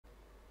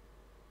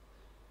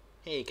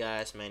Hey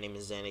guys, my name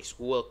is Xanix.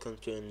 Welcome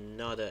to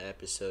another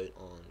episode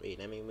on. Wait,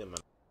 let me mute my.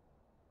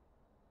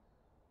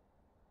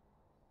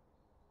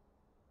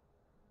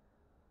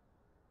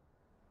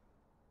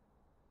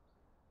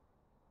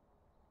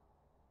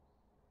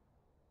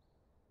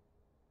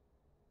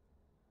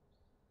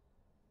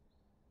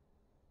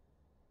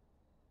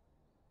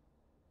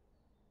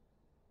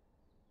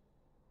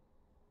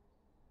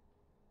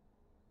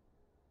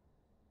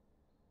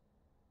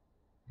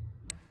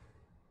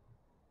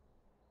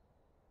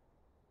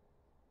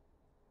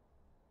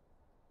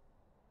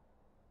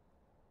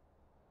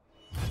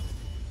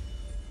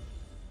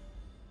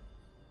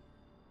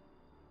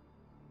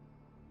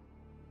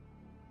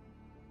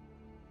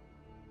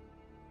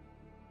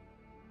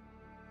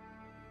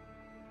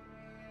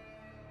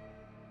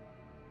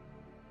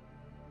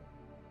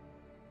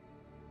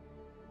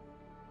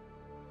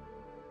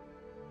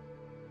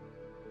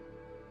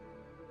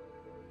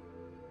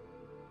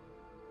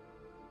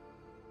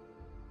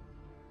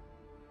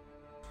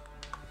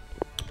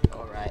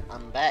 Alright,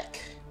 I'm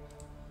back.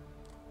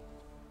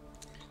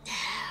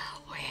 Now,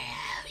 where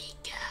are we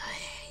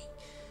going?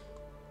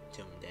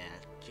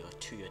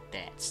 To your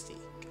dad's stick.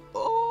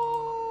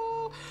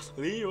 Oh,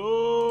 Leo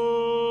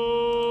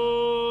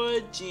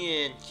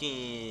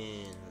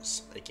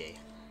Jenkins. Okay.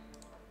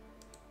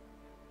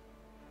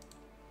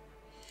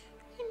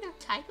 In the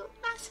title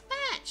last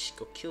match.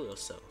 Go kill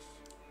yourself.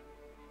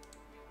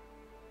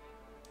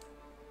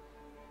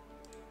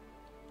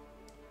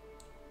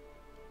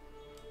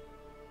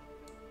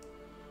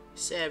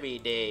 It's every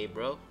day,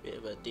 bro. We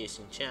have a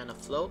decent channel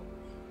flow.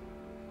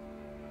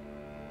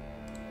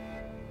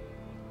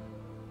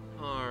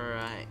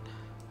 Alright.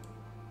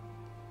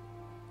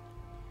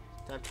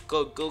 Time to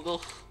go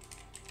Google.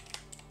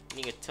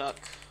 Need a tuck.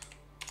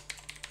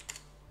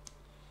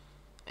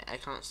 I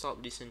can't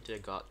stop listening to the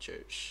God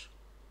Church.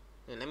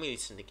 Let me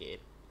listen again.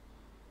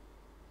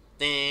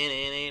 Let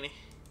me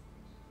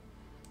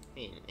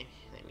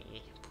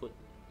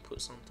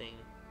put something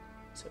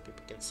so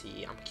people can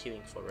see I'm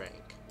queuing for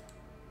rank.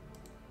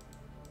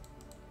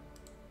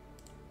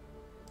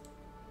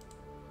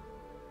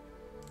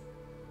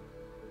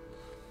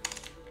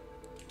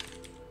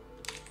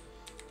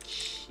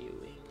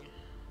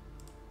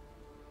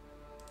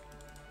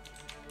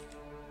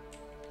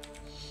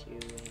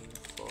 Queuing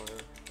for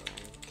rank.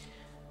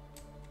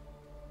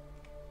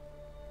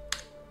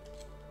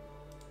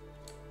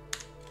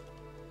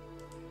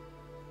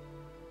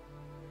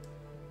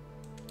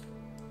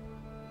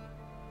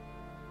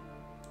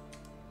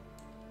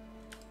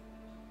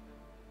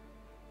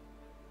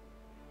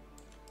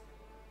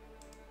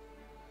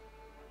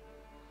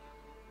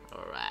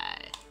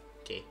 Alright,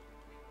 okay.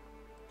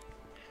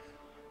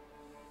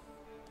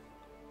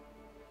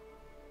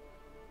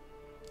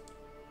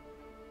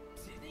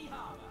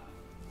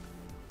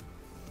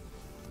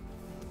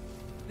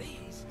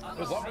 It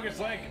was Lawbreaker's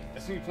like, I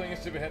seen you playing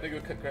yesterday, but had to go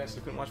cut grass,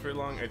 so couldn't watch very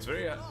long. It's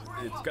very,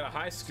 it's got a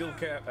high skill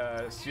cap,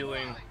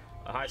 ceiling,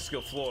 a high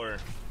skill floor,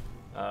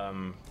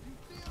 and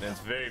it's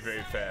very,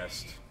 very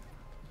fast.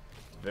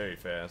 Very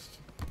fast.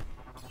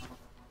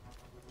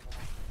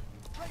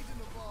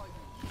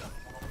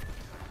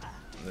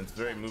 And it's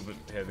very movement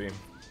heavy.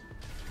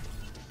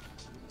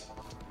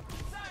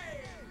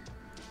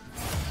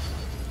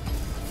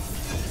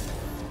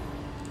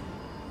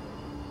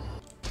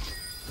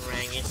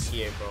 Rank is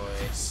here,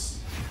 boys.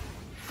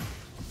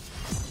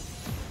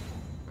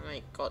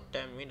 My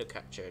goddamn window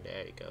capture,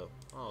 there you go.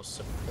 Oh,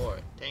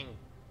 support, dang.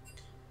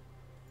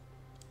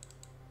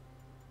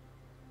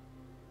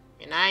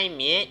 Can I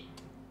mid?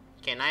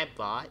 Can I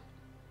bot?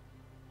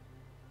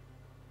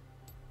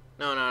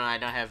 No, I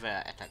don't have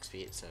attack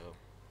speed, so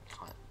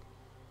can't.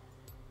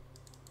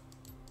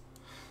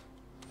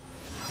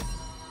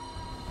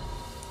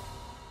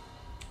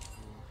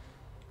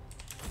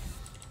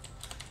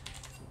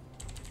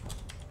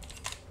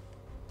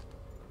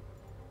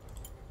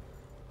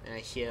 And I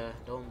hear,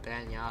 don't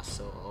ban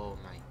Yasuo. Oh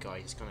my god,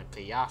 he's gonna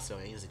play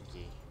Yasuo, isn't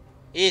he?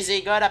 Is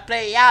he gonna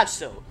play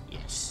Yasuo?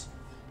 Yes.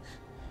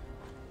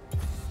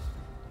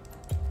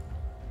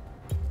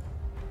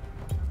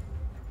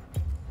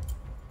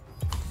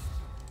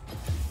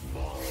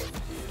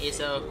 It's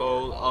a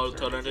gold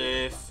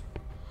alternative.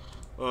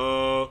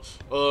 Oh,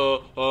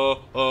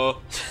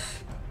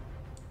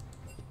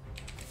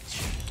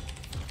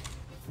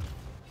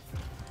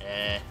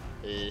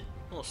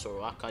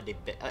 Soraka,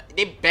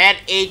 they banned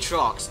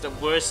Aatrox, the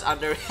worst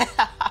under.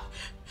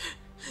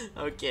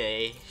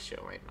 Okay, sure,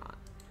 why not?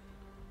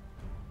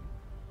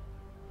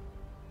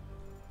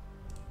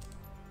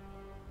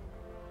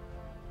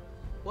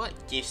 What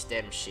gives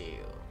them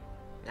shield?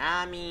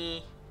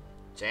 Nami,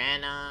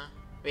 Janna.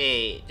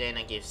 Wait,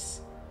 Janna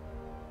gives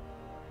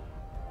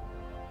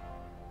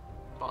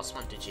boss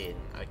 1 to Jin.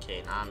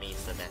 Okay, Nami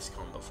is the best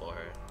combo for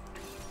her.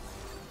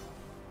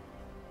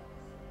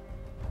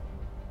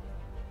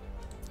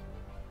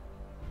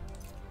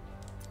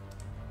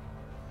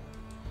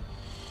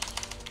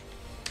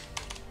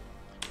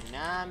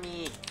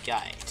 Nami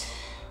guide.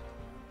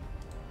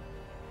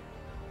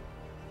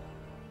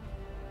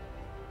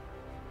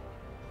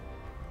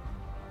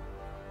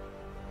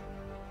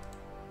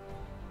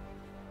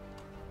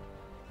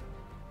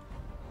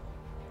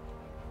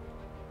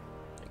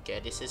 Okay,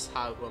 this is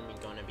how we're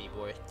gonna be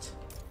worked.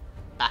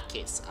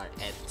 Buckets are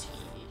empty.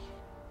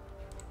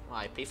 Oh,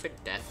 I prefer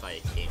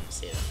Deathfire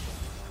games here.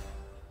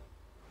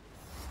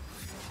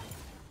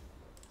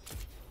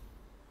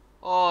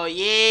 Oh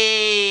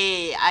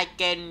yay! I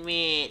can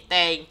meet.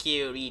 Thank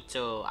you,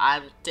 Rito.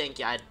 Thank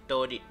you. I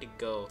don't need to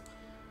go.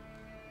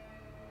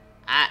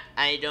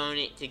 I don't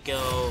need to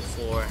go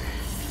for.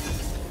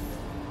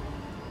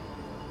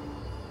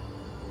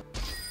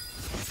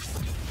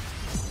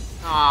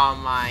 Oh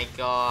my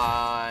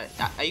god.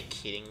 Are you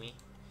kidding me?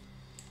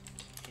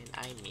 Can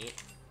I meet?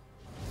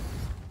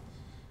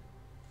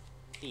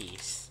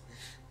 Please.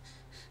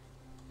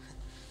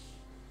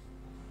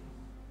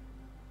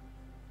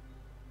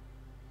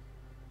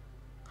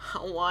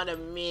 I wanna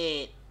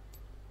meet.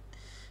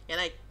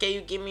 Can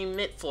you give me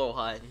mid for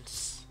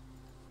once?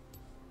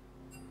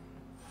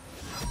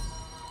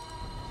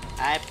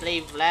 I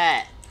play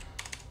Vlad.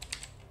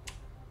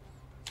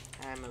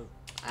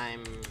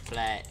 I'm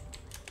Vlad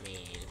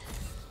main.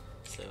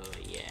 So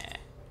yeah.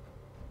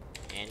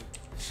 And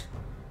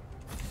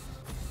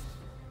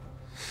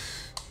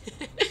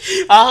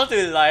how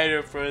to lie to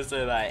a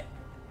person like,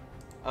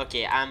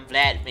 okay, I'm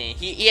Vlad main.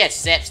 He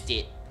accepts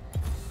it.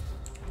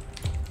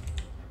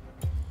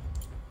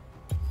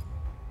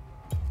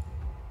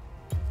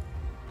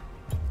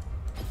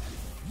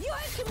 Your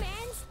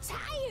commands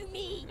tire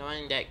me.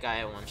 Knowing that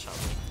guy one shot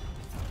me.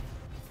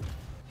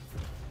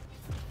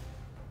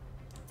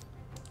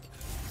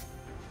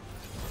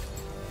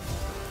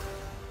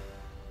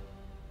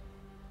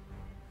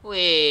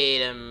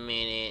 Wait a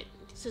minute.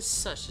 This is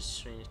such a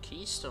strange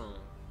keystone.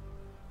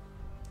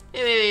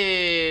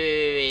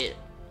 Wait,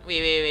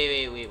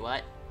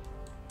 what?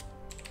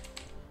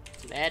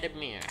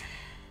 Vladimir.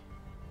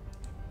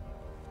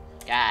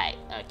 Guide.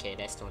 Okay,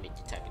 that's the only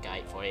type of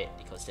guide for it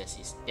because that's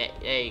his.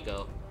 There you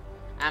go.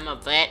 I'm a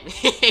Vlad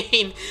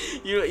main.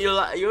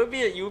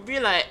 you'll be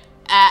like,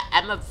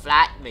 I'm a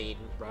Vlad main,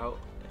 bro.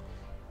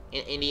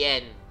 In the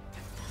end,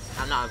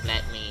 I'm not a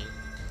Vlad main.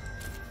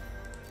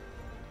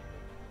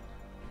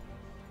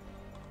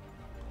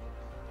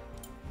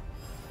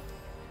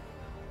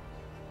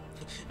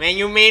 Man,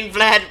 you main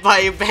Vlad by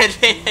your bad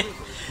man.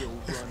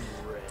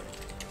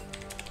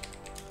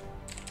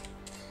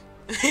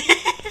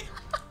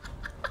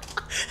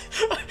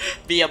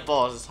 Be a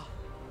boss.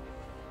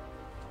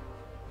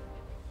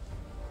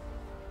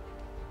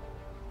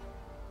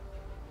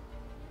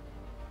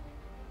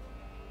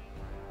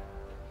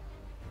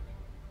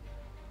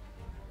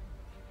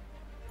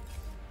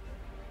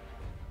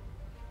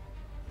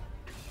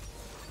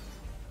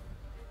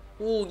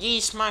 Ooh,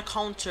 ye's my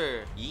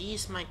counter.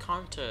 Ye's my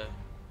counter.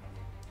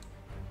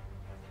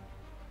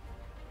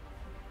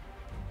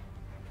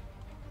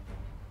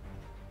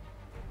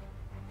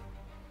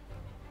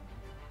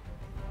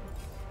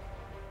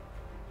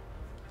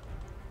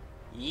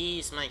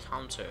 Ye's my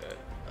counter.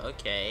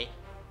 Okay.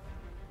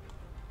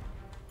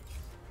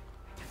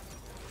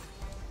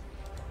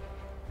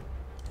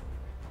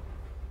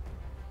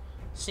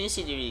 Since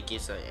he really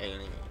gives an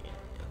alien.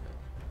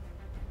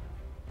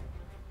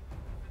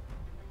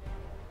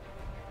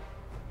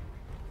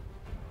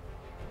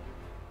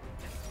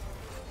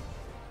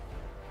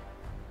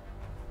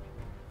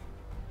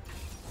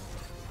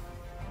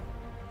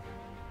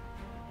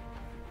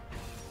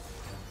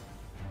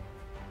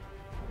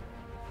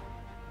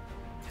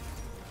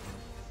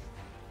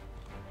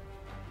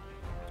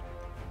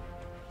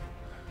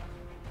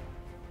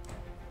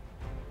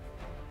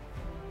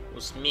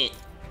 Who's mid?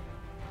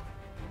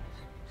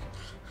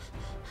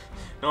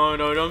 No,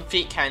 don't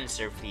pick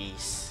cancer,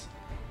 please.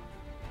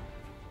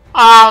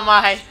 Oh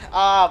my,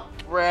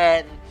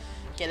 Brand.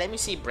 Okay, let me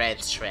see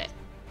Brand's threat.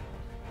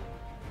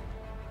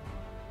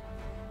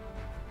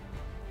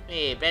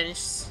 Hey, Brand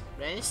is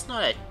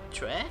not a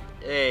threat?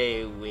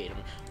 Hey, wait a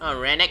minute. Oh,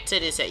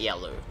 Renekton is at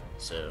yellow,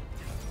 so.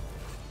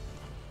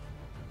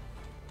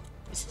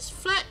 This is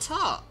flat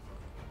top.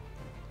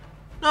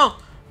 No!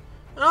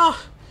 No!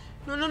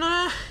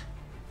 No.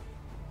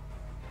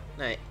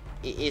 No, it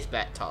is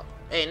black top.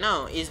 Hey,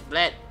 no, it's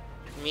black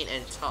mid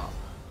and top.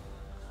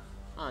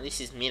 Oh,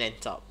 this is mid and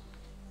top.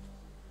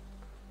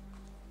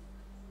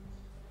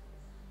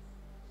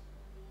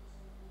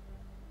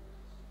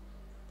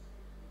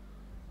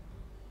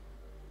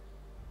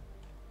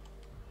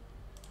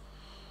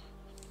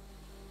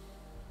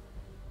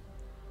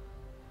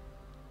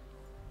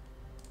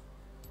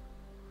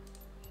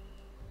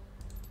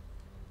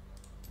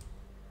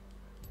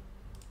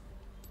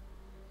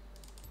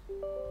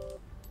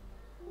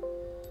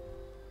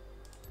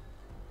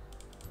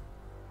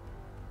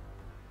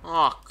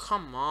 Oh,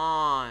 come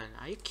on.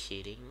 Are you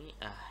kidding me?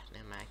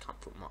 Never mind, I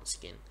can't put mod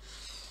skin.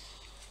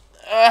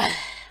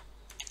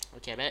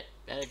 Okay,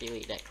 better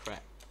delete that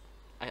crap.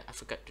 I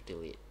forgot to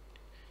delete.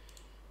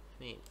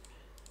 Wait.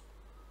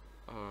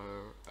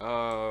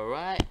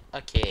 Alright,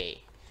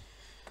 okay.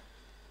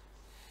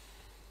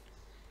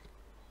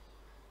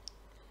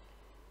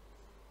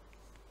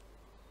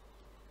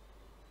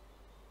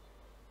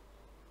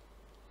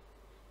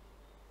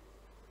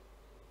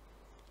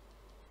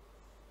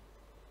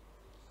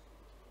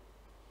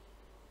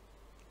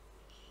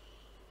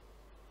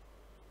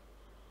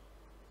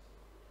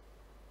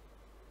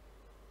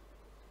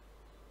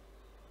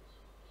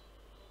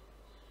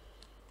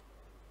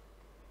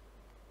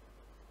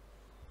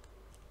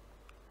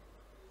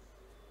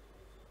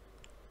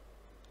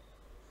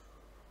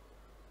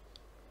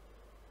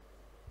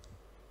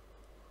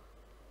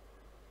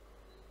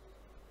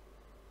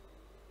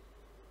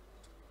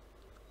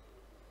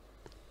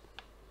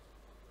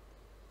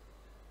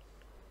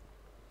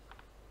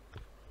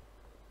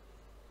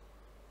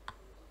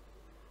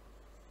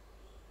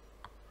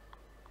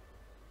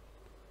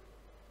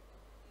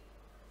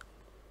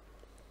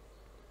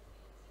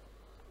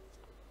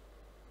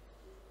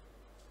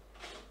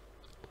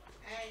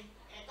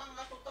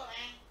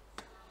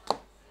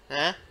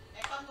 Huh?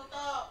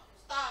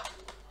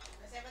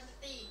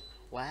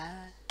 What?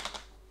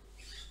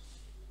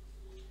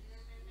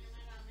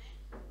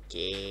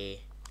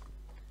 Okay.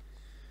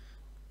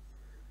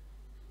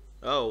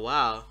 Oh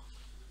wow.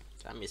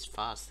 Time is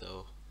fast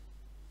though.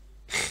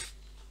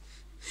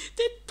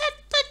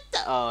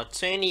 Oh,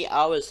 20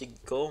 hours to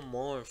go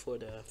more for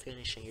the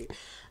finishing.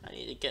 I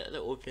need to get to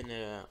open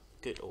a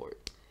good orb.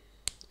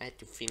 I had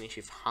to finish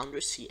with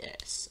 100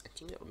 CS. I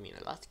think that would mean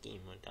a last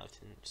game 1000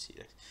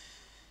 CS.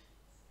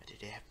 But do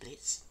they have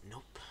blades?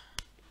 Nope.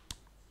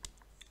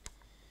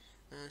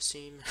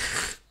 Same.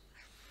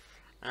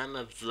 I'm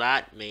a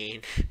Vlad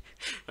main.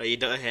 But you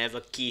don't have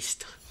a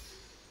keystone.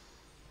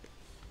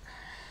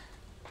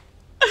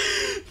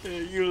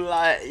 You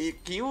lie.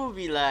 You will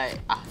be like,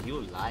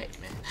 you lied,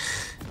 man.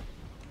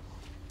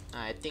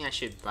 I think I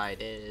should buy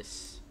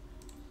this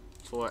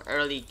for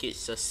early good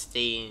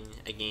sustain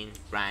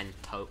against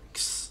brand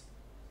pokes.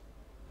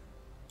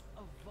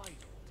 A vital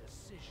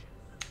decision.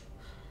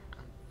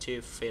 I'm too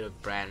afraid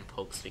of brand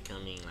pokes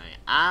becoming like,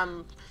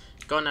 I'm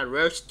gonna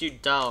roast you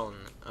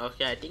down.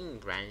 Okay, I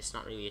think brand is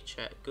not really a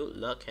threat. Good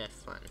luck, have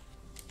fun.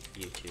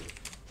 You too.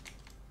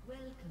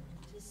 Welcome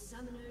to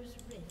Summoner's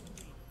Rift.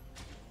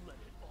 Let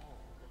it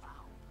all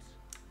out.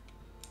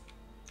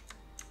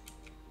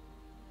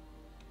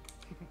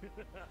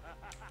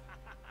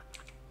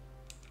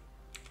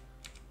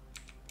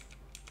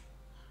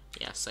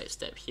 Yeah,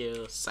 sidestep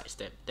here,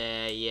 sidestep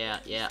there, yeah,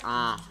 yeah,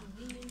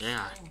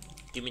 yeah.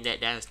 Give me that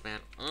dance,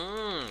 man.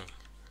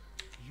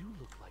 You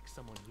look like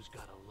someone who's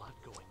got a lot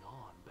going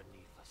on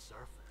beneath the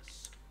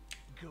surface.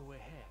 Go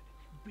ahead,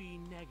 be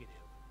negative.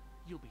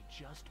 You'll be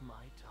just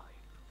my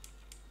type.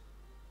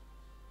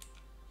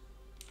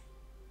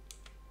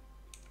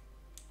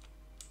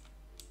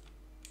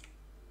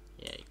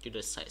 Yeah, do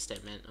the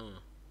sidestep, man.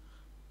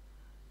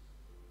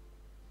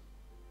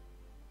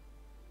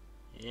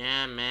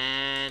 Yeah,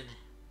 man.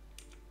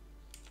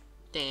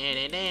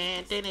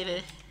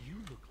 You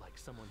look like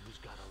someone who's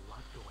got a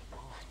lot going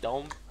on.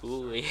 Don't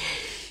bully.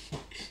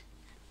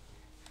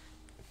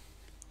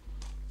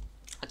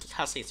 I think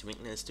Hase's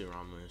weakness to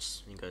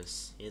Ramos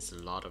because he has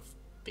a lot of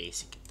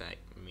basic attack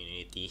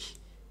immunity.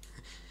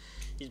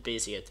 His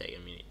basic attack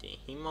immunity.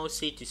 He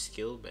mostly to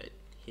skill, but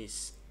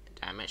his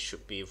damage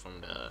should be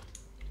from the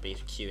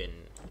base Q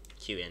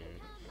and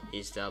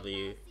his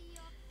W.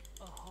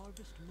 A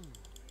harvest moon,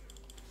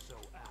 so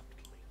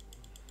aptly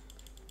trickling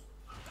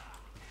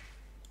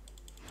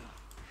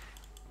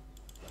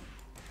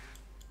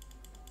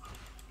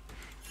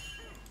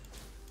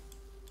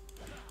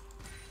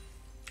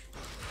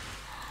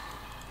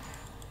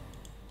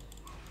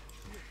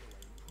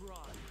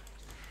progress.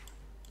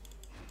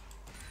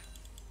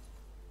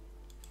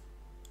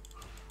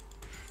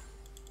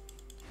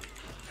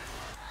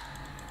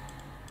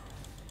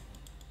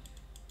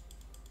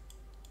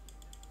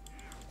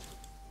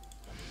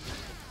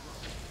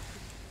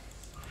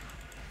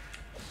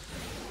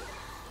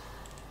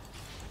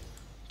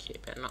 Okay,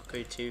 better not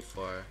go too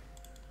far.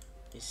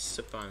 He's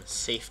super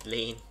unsafe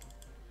lane.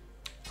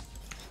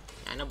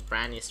 I know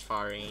Bran is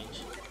far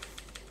range.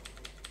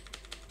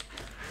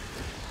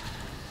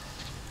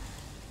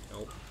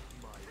 Nope.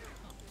 My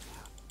cup is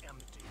half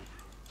empty.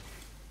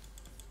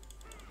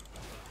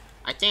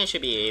 I think I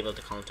should be able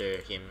to counter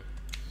him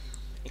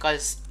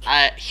because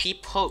he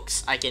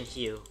pokes, I can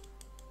heal.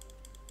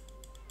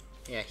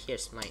 Yeah,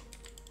 here's Mike.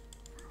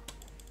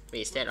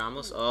 Wait, is that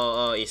Ramos?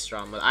 Oh, it's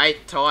Ramos. I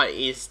thought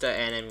it's the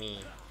enemy.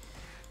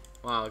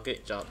 Wow,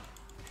 good job.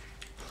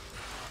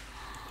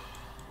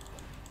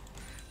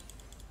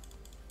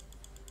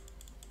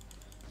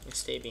 You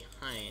stay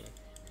behind.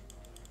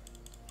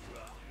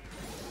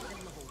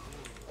 Level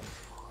warrior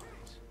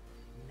heart.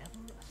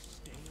 Never a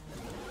stale.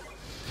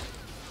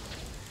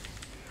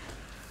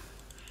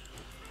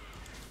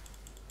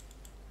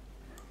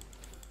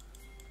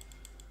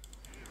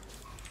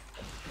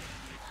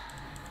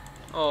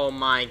 Oh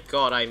my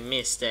god, I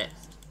missed it.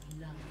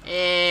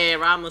 Hey,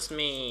 Ramos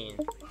main.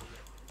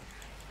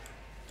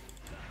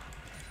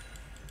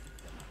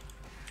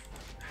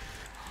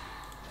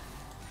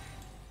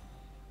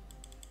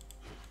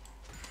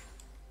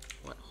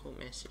 What? Who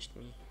messaged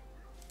me?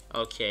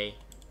 Okay.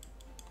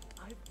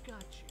 I've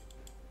got you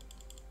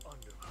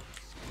under my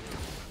skin.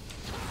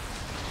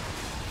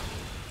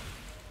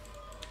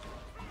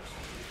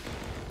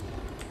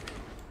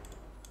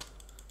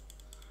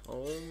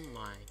 Oh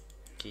my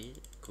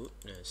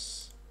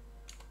goodness.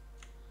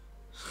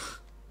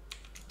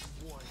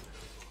 Wonderful.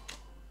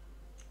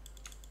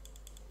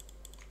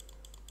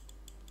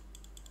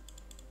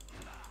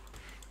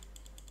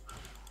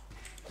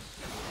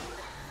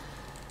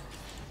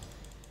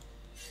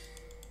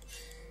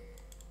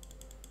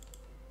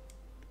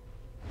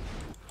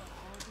 A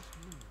harvest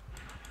moon,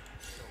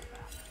 so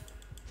apt.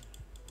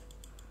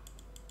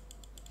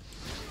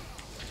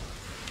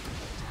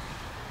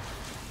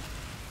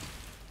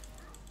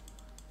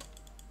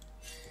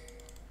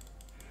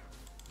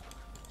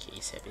 Okay,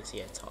 he's happy to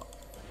at top.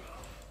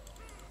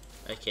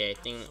 Okay,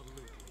 Absolutely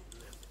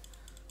livid.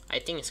 I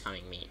think it's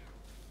coming, mate.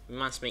 We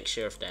must make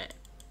sure of that.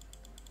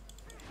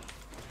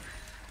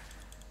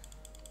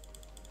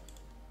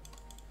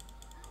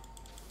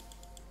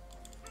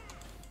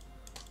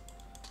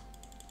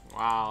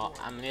 Wow,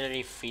 I'm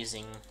literally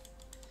freezing.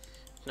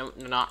 No,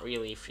 not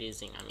really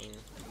freezing, I mean.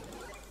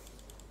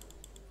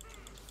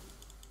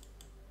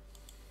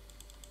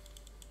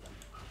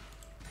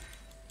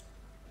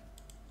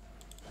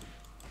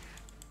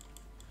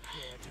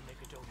 Care to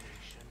make a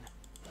donation?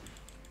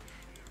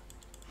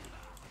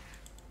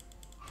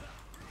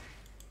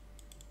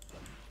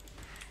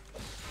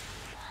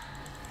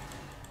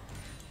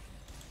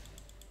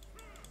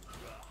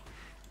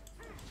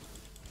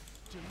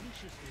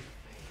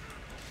 Deliciously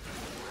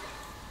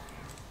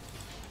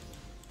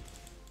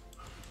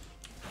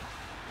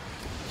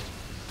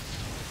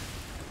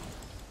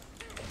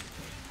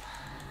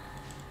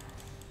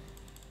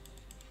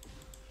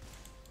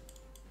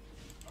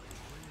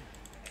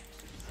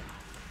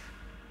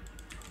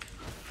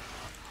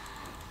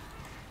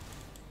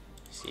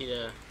See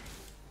the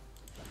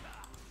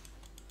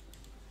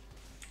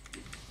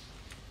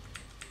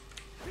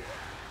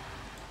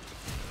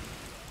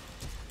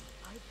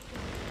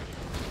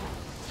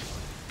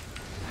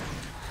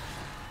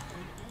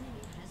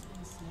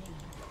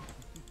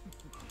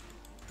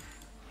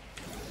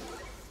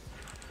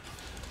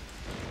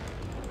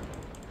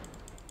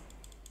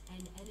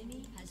An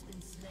enemy has been slain. An enemy has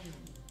been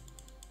slain.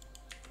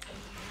 An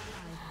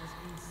ally has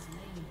been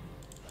slain.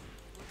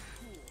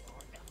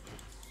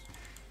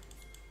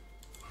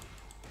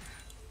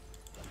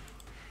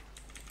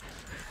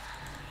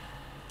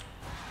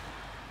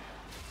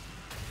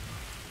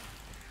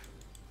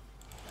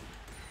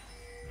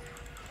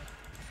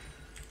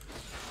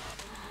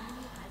 An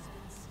enemy has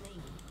been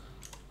slain.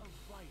 a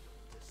vital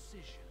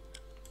decision.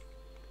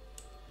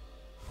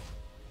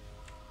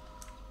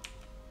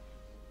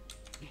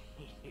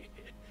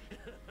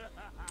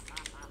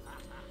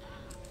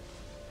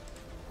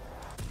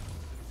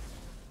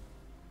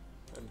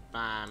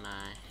 buy my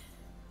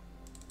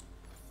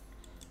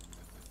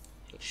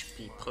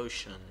HP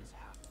potion. Is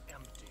half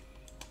empty.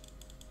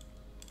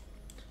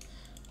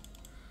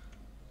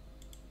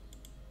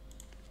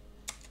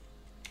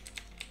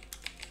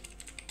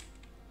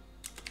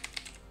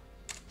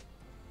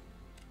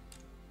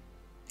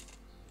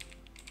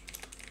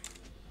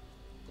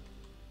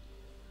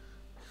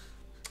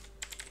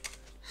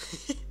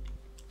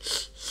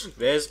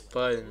 Best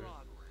button.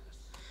 Progress.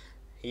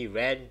 He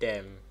read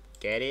them.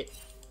 Get it?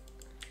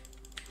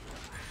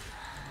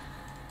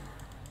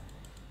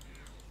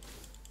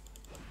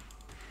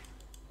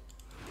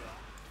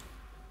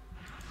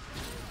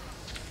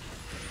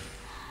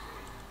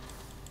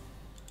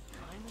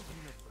 I'm a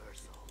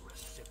universal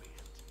recipient.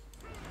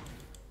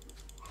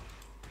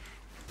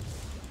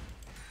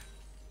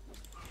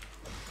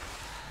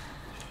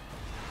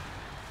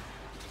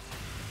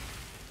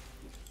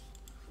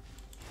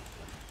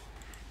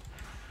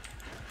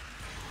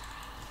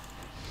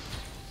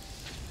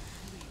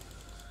 Please,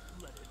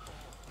 let it all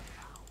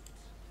out.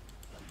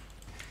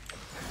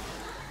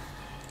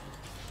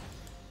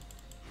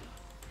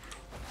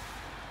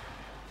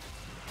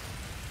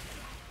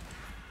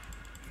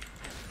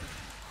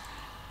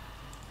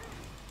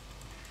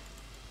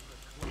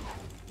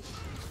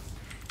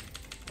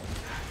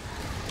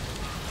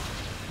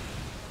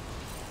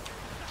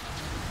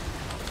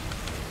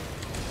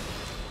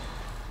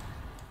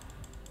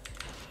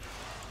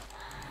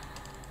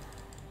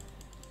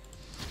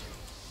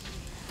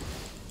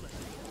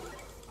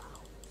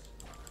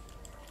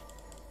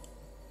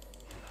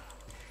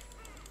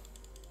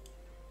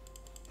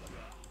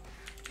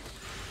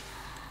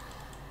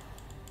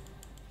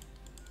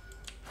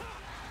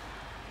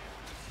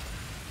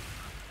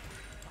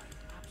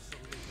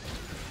 Absolutely.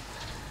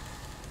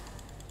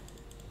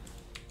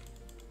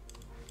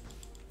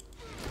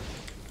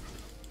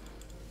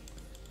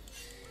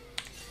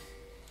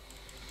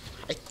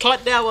 I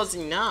thought that was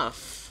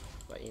enough.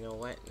 But you know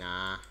what?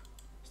 Nah.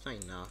 It's not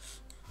enough.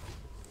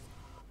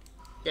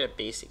 Get a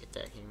basic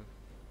attack him.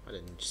 I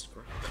didn't just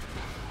work.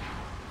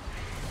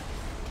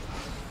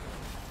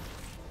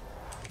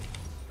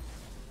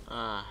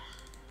 Ah,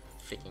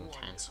 freaking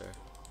cancer.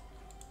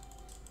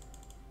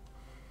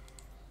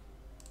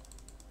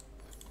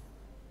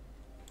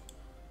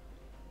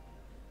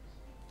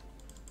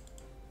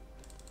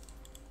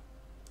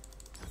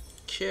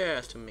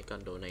 Care to make a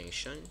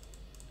donation?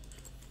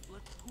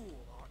 Let's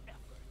pool our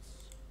efforts.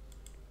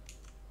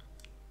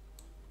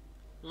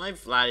 My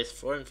Vlad is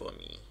foreign for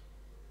me.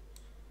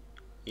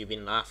 You've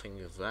been laughing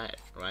with Vlad,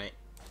 right?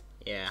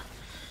 Yeah.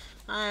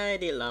 I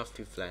did laugh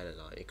with Vlad a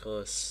lot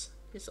because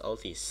his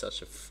ulti is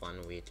such a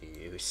fun way to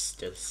use.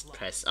 Just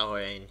press R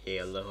and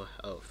heal low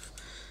health.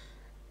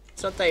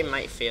 Sometimes it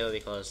might fail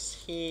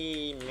because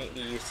he might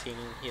be using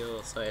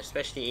heal, so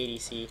especially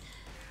ADC.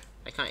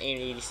 I can't aim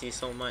ADC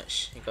so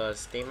much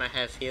because they might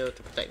have heal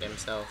to protect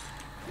themselves.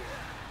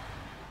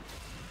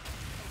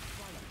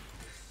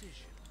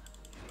 Decision.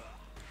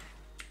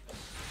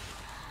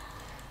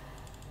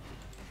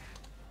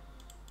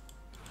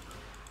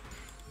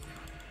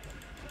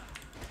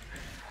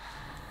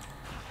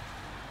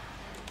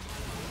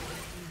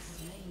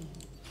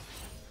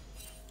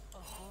 A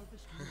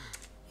harvest moon.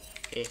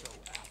 Okay. So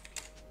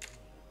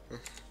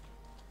apt.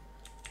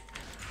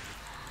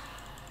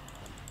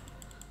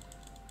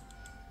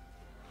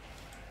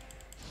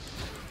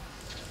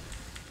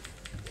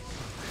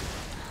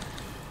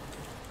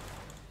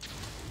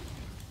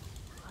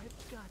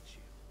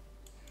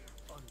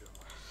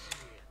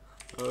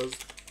 I was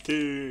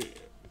too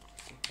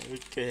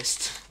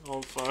focused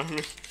on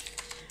farming.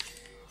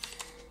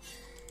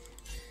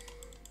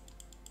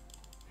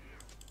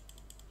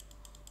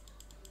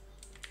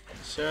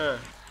 Sure.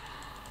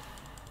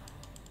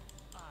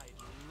 I'd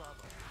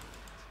love a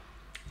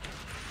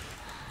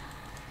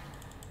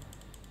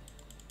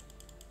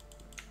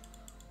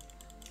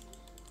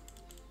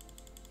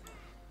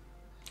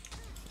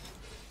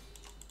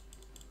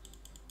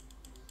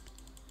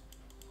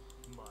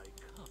My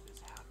cup is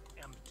half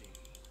empty.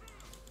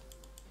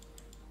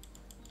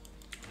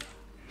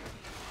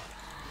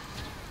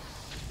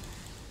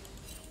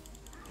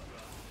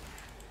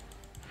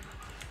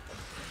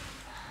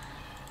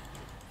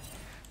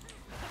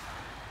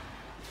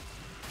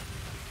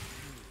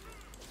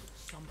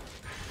 Something.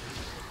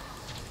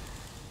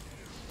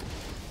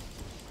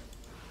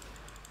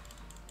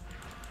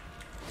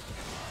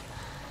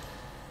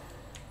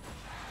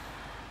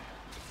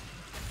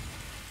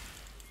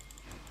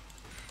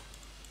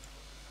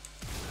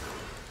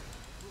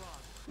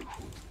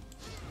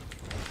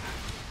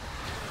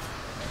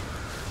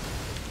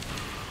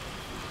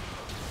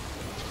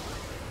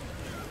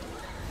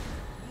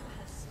 You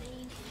have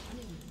slain an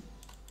enemy.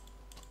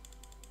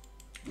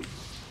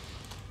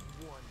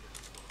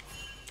 Wonderful.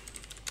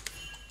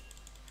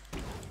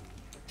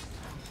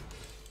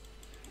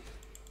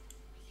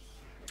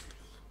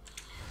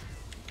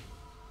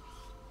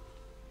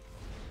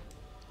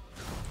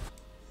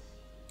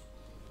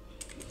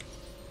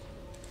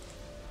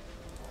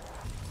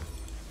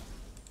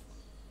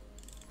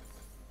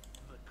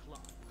 The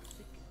clock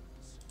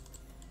thickens.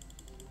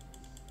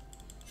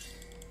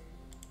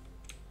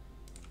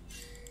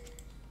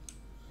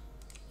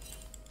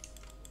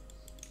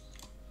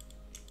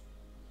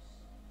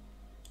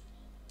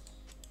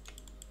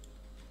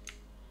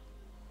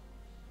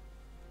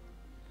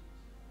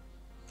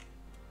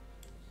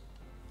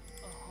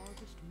 A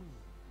harvest moon.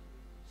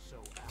 So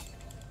active.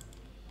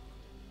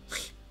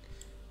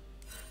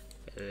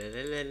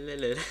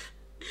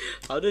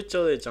 How to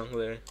kill the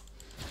jungler?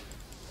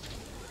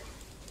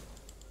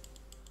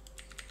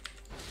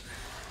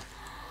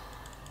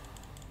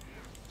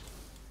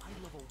 I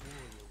love a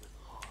warrior with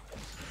heart.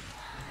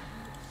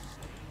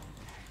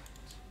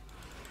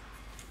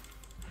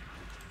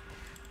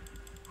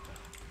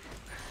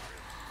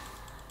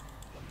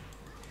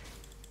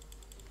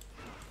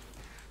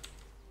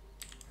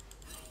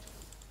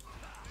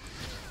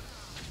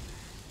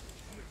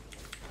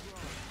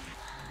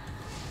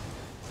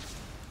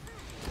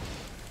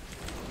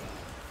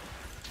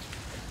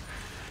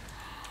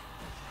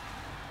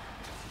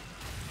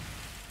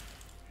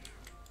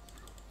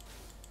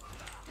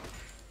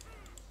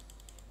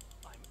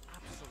 I'm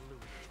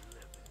absolutely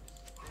livid.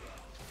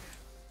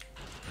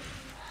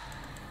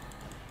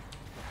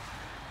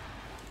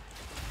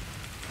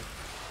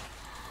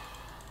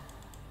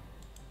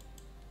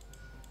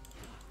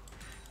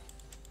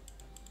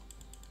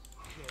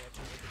 Care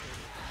to make a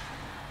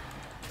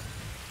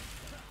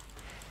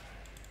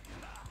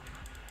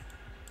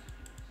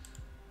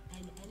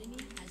An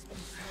enemy has been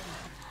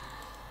slain.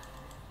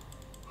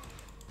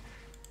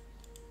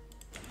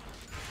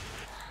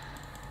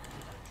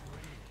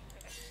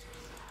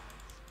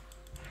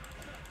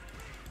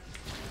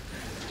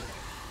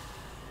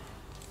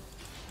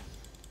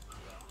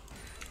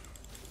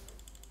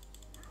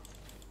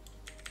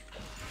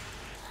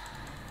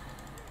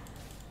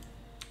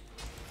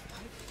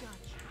 I've got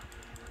you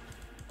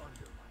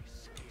under my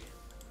skin.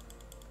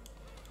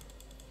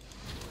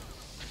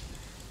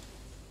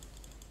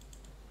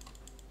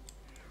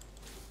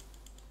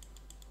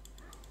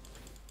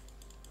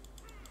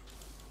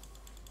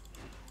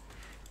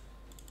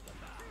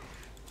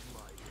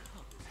 My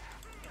cup is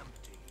half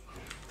empty.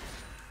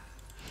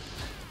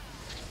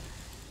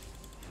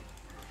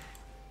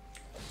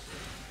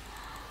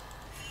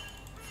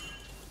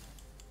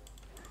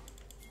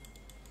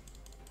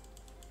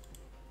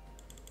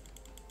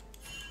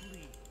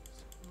 Please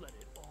let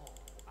it all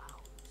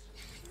out.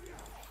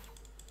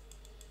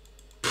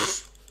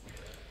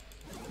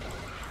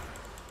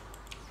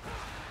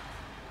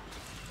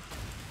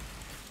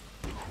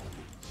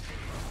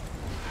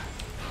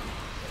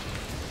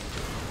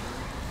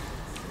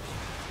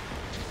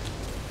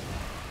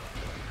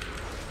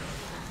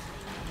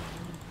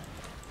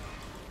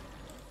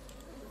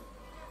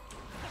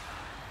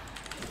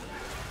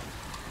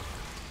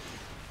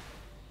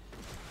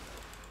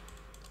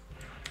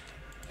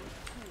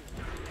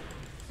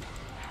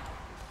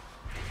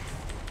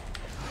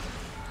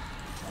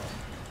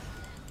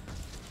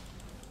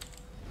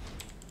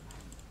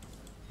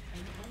 An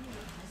enemy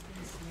has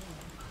been slain.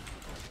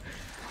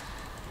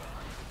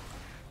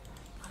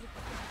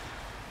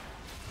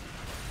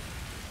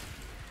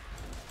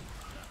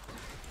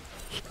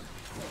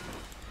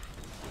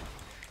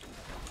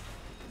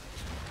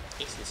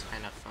 This is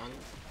kind of fun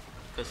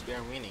because we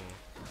are winning.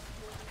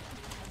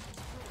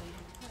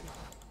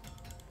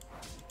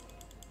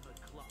 The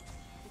clock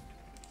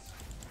thickens.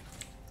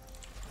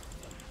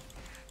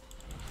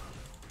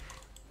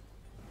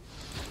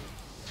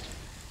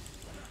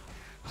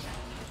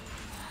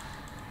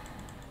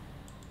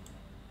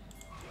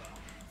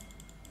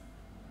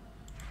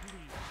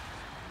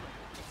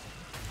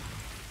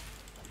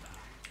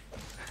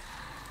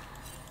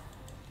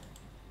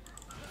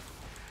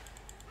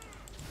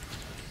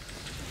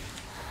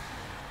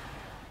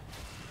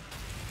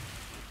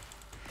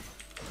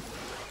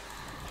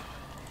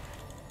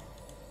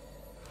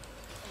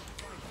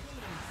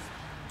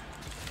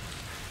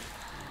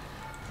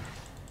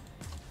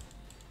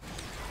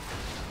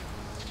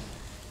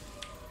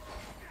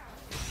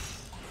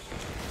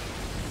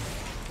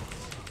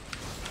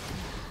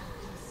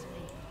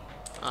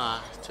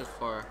 too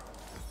far.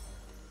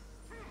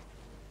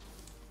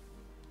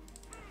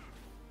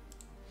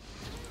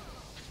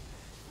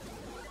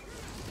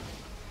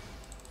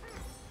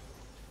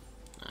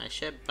 I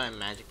should buy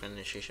magic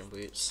penetration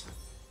boots.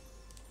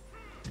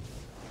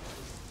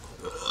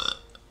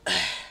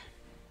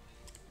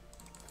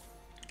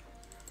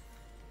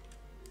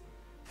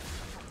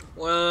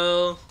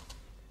 Well,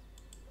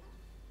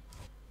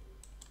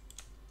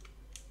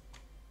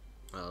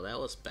 that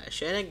was bad.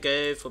 Shouldn't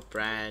go for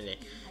brand and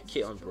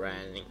keep on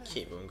brand and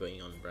keep on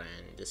going on brand.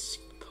 This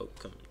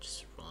Pokemon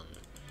just run.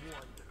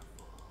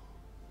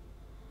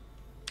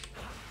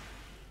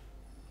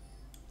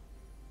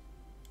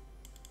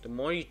 The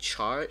more you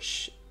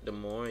charge, the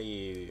more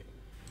you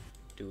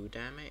do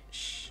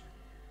damage.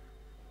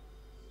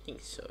 I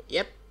think so.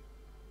 Yep.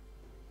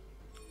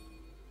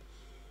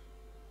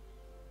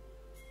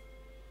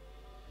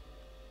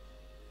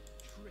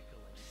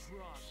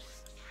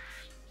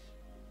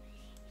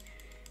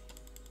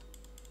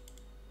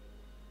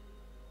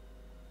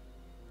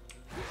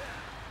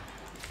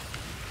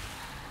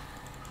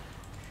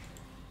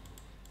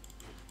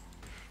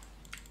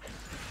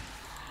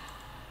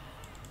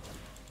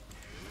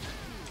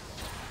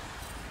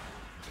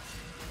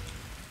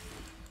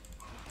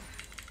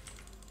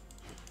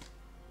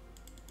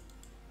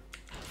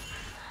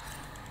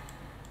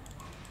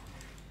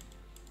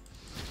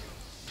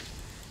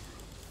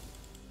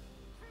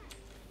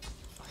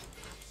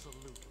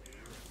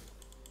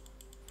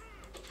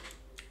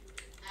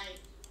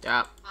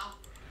 Yeah.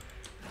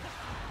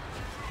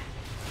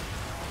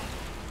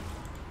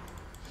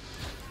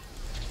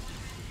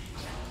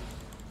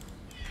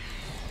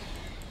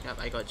 Yep,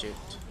 I got juked.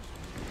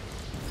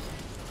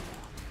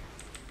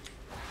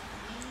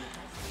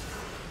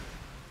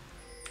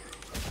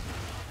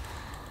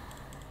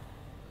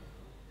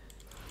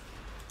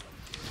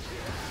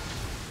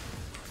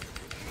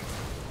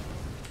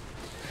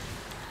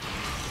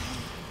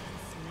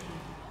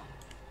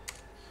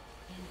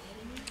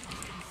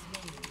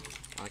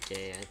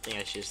 Okay, I think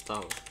I should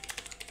stop.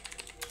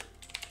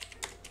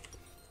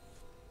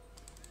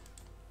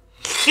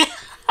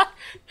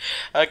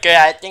 Okay,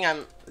 I think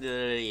I'm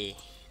literally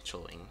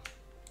trolling.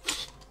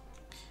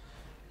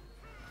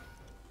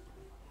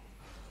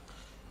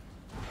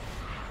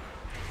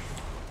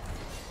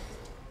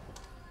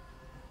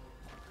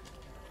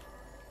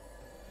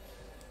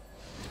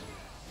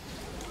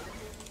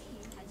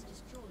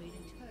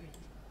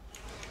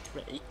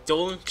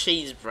 Don't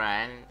chase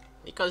Brand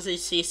because his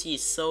CC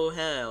is so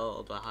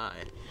hell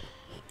behind.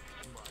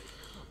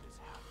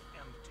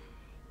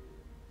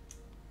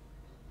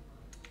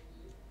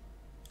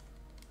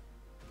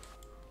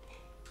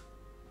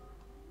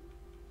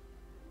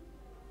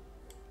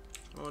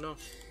 Oh no.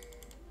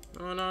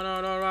 No, no,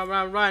 no, no, run,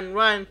 run, run,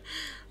 run.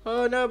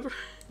 Oh no,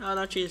 no,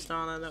 no, cheese,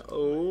 no, no, no.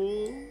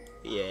 Oh,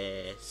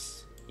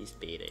 yes. He's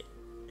beat it.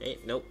 Hey,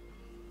 nope.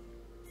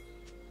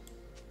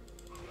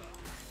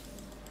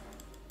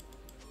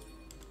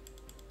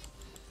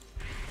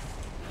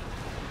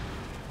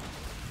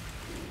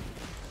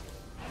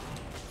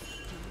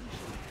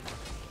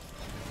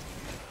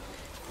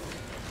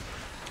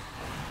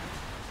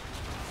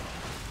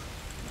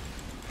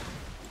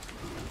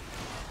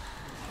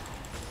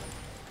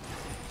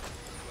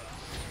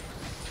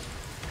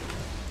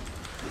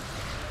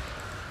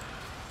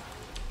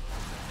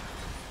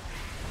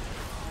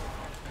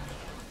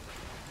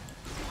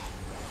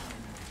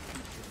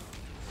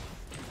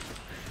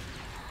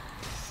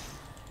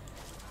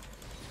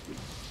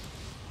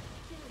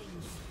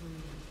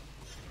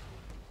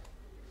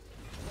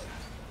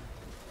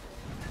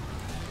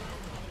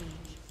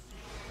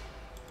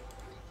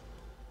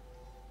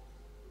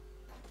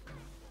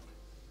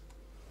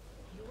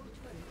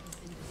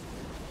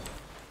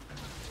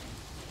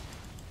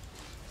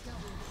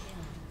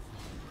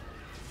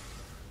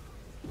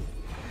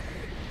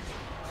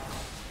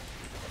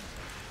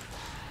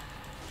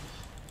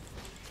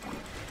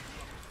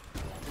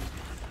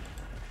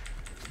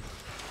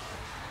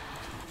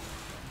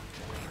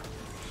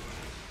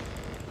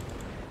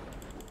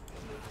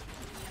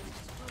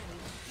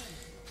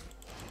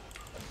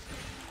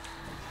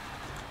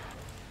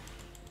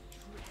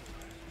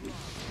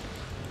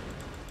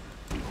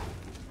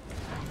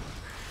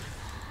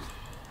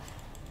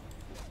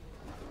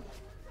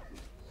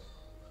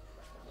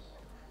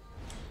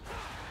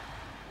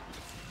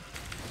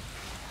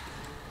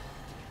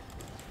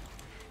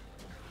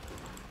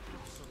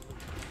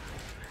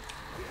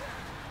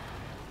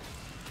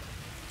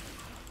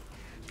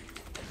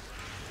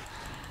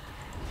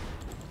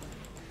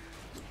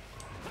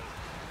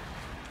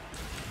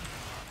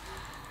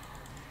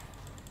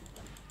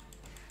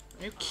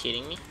 Are you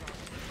kidding me?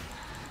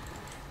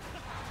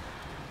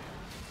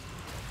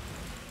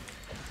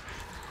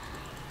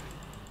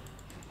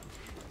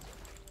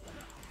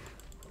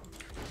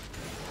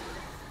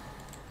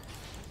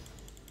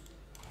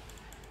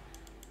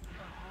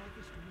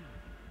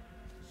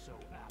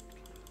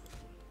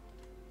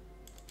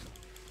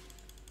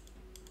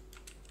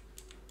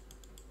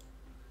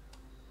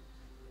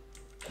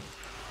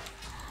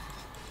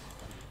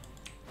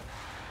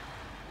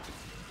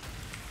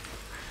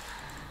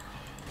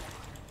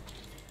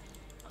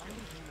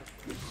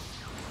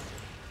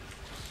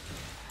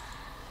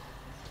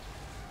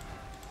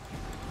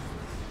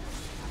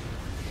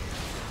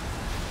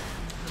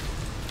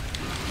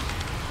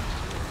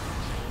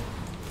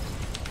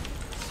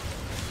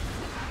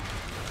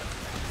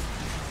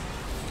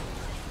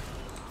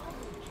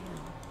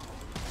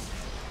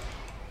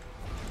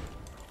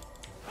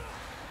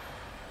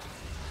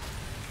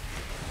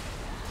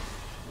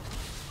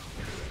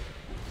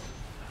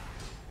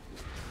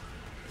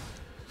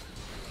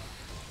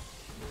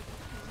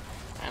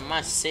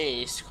 must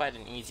say it's quite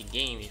an easy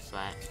game if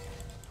like.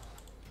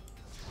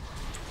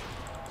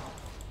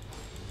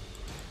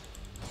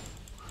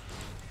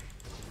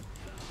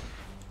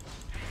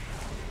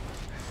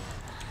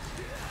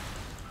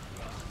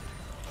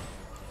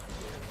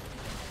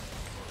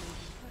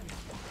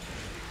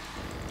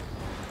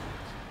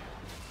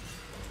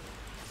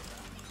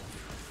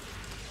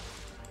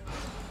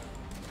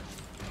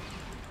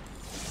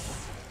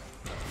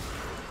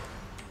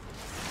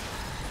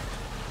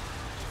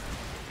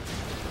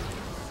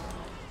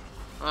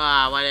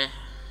 Ah, what a...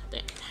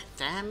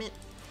 Damn it.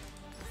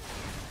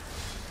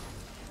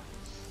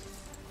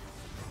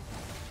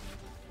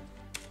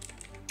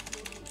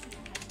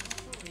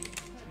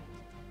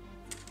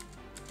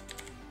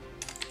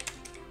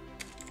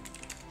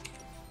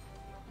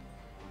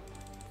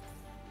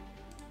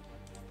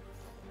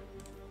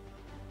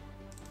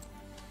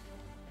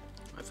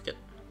 I forget.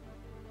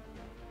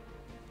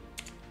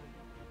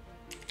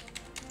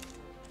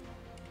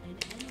 An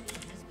enemy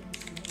has been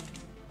slain.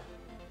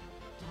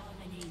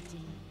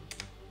 Dominating.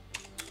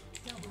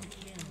 Double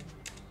kill.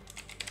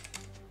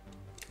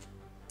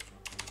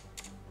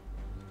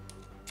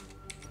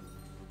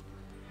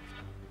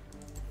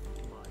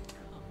 My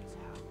cup is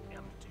half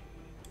empty.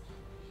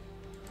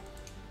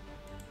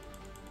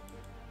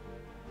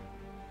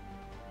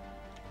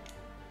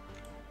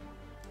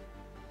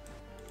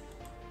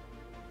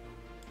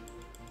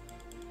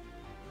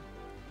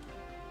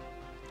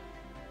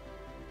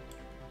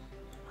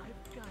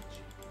 I've got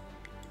you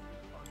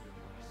under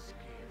my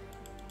skin.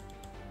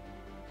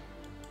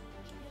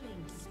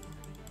 Killing spree.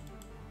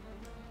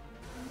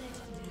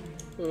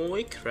 Legendary.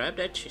 Holy crap,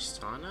 that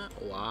Tristana?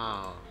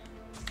 Wow.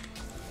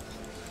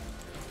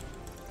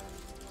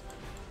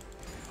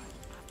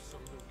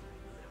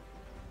 Absolutely live.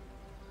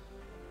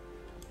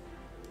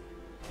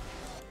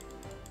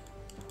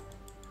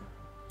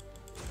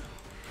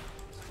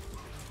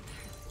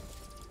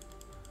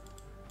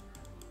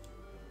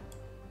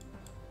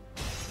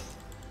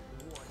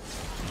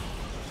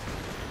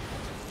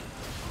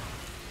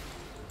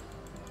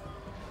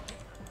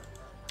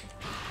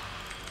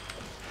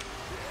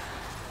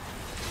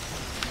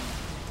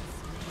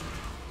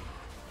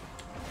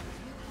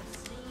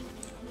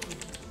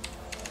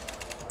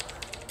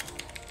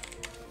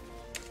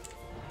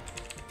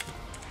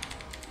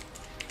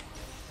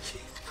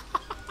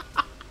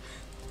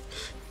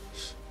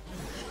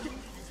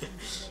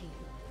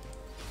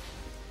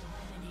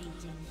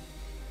 Dominating.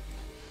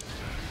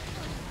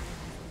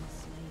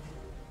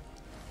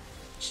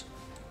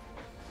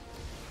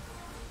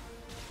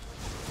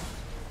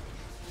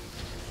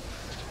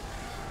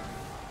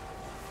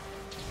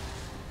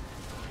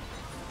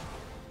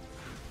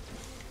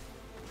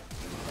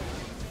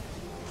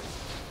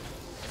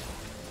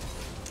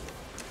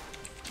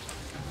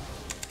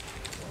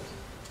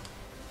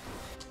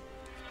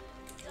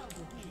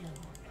 Double kill.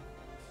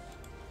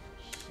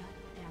 Shut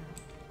down.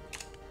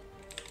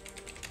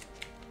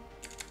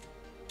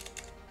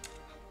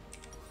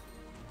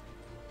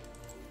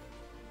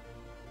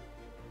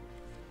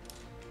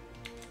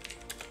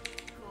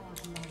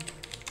 Godlike.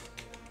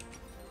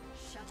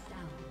 Shut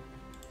down.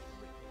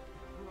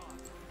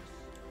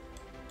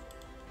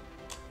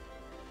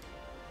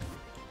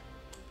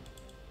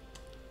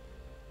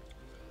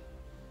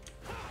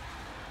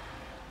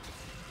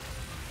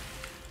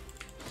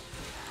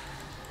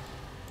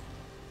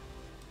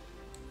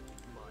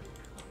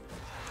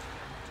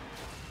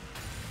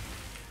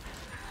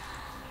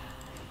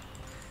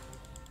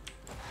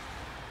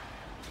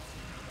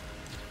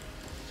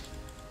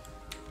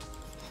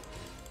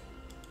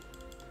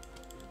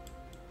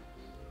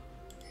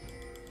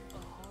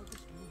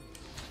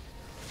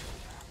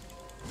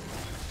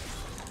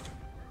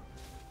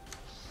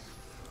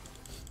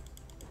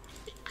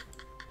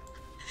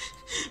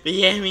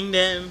 BMing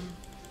them.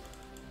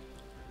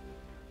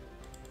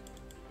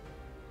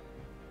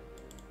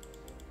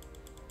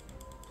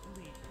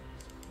 Please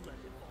let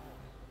it all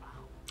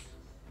out.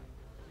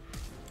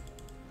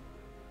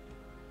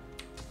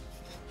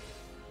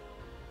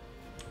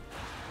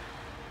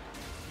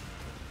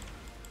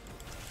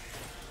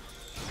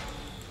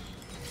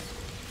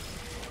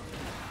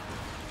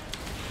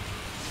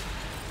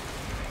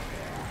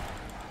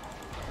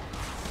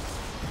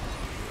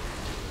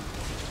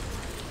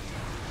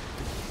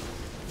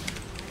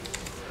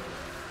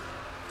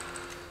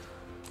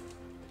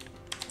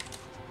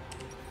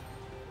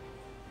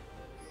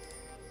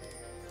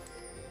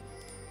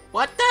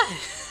 What the?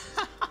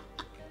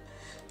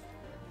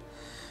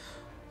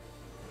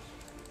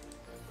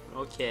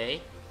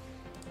 Okay.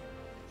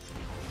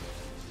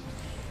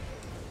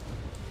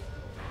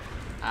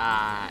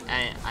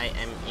 I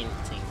am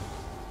inting.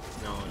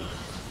 No.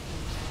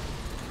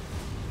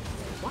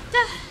 What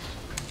the?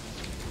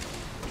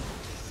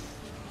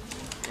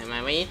 Am I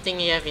really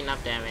think you have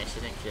enough damage to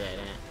kill like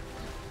that?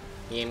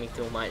 You aiming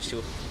too much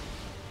too.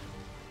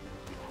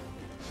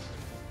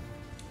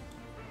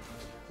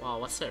 Wow,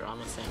 what's that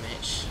Ramos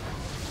damage?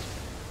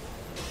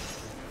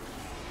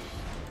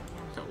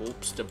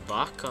 Oops, the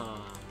Baka. Your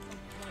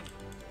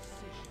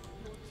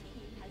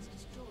team has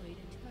destroyed a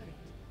turret.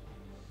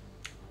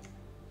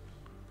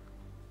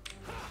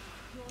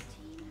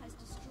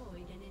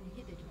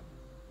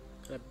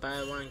 If I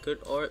buy one good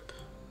orb,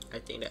 I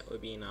think that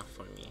would be enough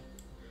for me.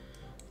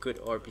 Good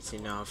orb is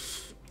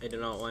enough. I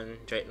do not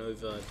want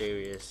Dreadnought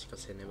Darius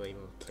because I never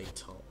even played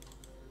top.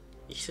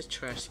 It's a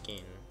trash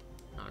skin.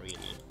 Not really.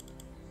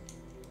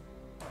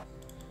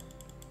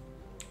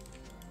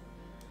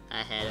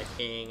 I had a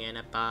king and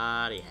a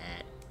party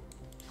hat.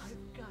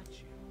 I've got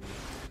you.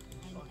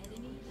 An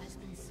enemy has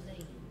been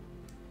slain.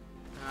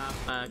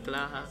 Papa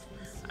glove.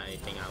 I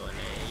think I will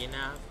let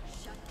enough.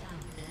 Shut down.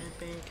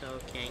 Camping,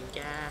 cocaine,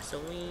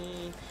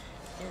 gasoline.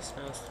 There's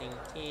no thing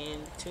in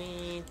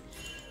between.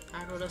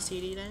 I go to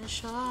city then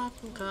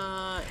shopping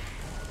cart.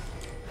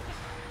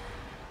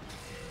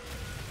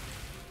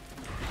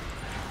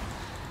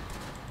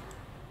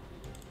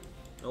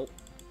 Nope.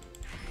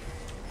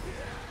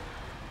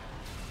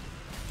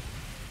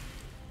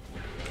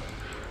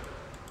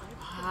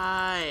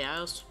 Hi,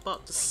 I was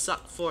about to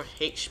suck for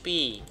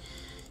HP.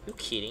 You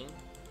kidding?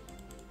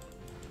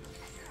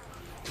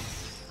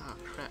 Ah,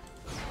 crap.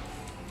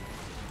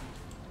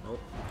 Nope.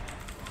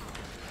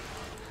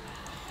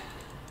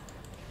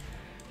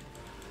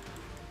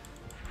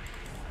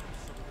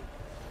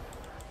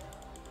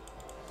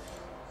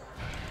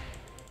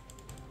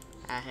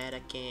 I had a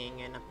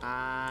king and a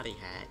party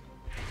hat.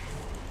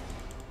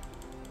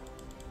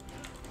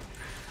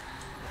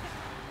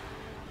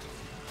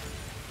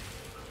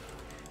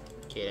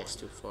 Okay, that's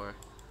too far.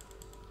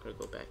 Gotta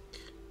go back.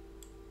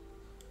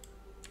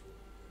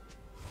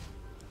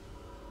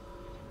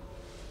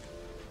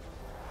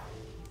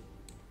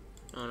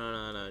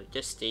 No.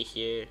 Just stay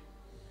here.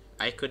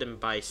 I couldn't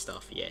buy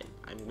stuff yet.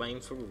 I'm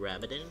waiting for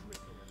Rabadon.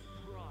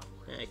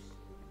 I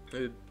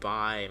could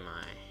buy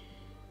my...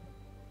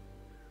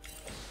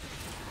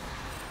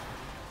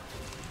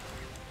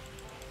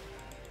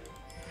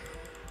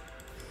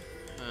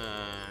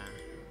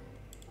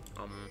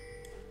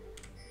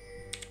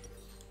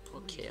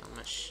 Okay, how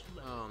much?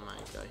 Oh my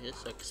god,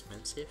 it's so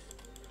expensive.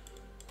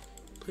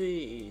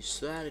 Please,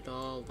 let it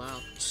all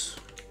out.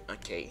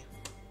 Okay.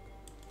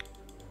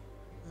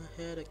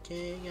 I had a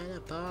king and a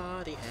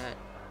party hat.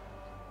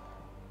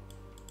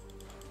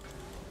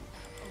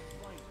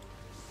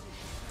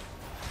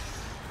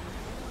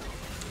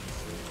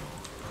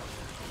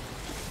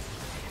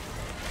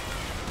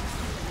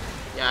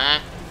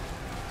 Yeah.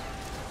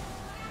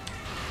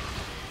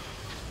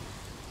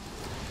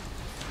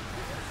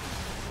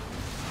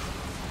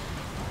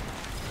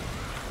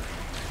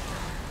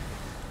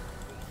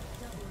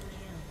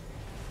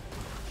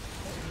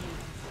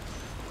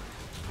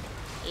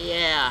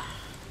 Yeah.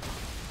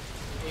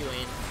 We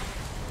win.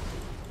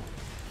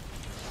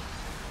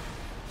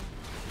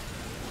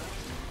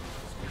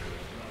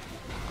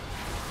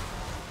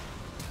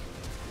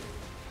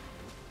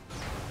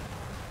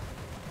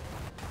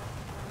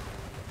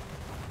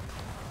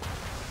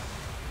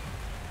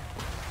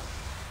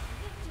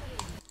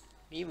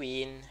 We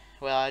win.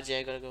 Well, I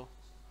gotta go.